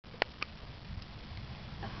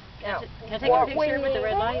Now, can I take a picture with the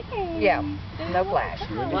red light? Yeah, no flash.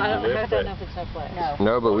 Well, I don't know if it's no flash.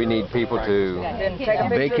 No, but we need people to Then take a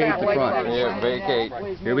picture vacate the that way front. first. yeah, vacate.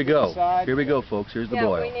 Here we go. Here we go, folks. Here's the Yeah,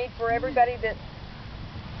 boil. we need for everybody that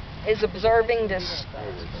is observing to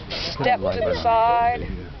step to the side.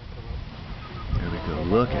 There we go.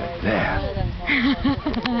 Look at that.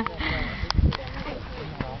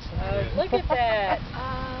 Oh, look at that.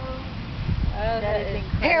 That is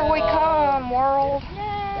incredible. Here we come, world.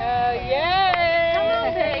 Oh, yay! Come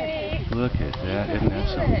on, baby. Look at that. Isn't that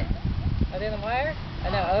something? Are they in the wire? I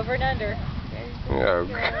know, over and under.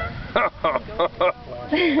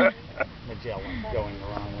 Magellan going the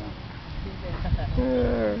wrong way.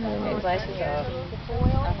 Glasses off. I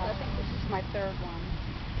think this is my third one.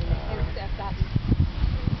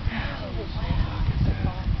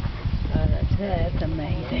 That's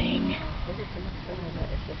amazing.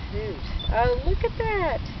 Oh, look at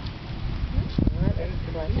that.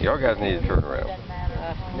 Y'all guys need to turn around.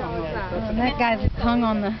 That guy's hung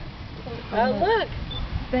on the Oh, look.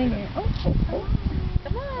 thing there. Oh,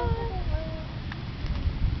 Come on.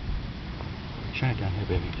 Shine it down here,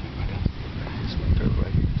 baby. Shine it right down. This one, third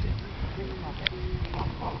right here.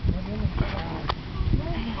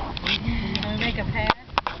 Wanna make a pass?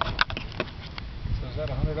 So is that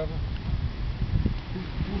 100 of them?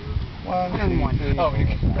 One. Oh, you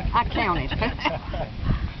can. I counted.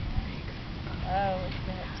 Oh, is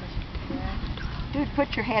that just... Dude,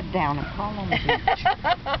 put your head down and crawl on the beach.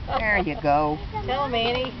 There you go. Tell him,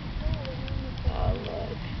 Annie. Oh,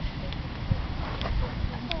 look.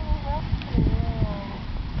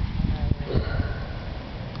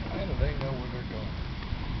 How do they know where they're going?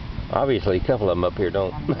 Obviously, a couple of them up here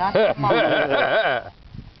don't. Not the moment.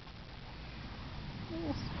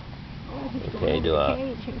 Okay,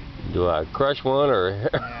 do I crush one or?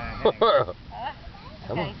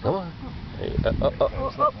 Come on, come on. Hey, I'll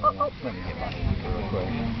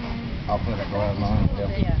put a glove on.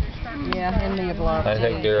 Yeah, in the vlog. I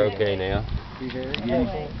think they're okay now.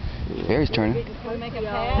 Barry's turning. We'll make a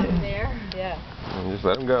pass there. Yeah. Just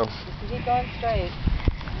let them go. Just keep going straight.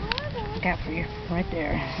 look out for you. Right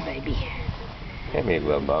there, baby. Hand me a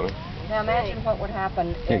glove, Bobby. Now imagine what would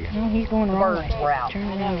happen if No, he's going the wrong way. birds were out. Turn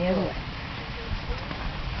around the other way.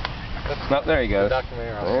 No, there he goes.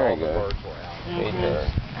 Documentary, I There saw he the goes. birds were out. He's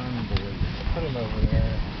there. Unbelievable. Put him over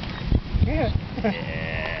there. Yeah.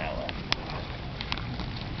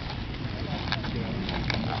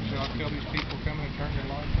 Shall I tell these people coming and turn their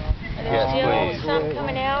lights off? Yes, please. Some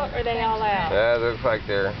coming out, or are they all out? Yeah, it looks like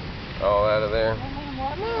they're all out of there.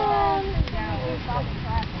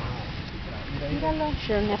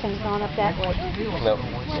 Sure, nothing's gone up that way. Nope.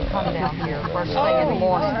 Come down here first thing in the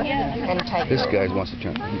morning and take This guy wants to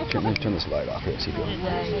turn this light off. Here, see, go.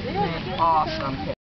 awesome.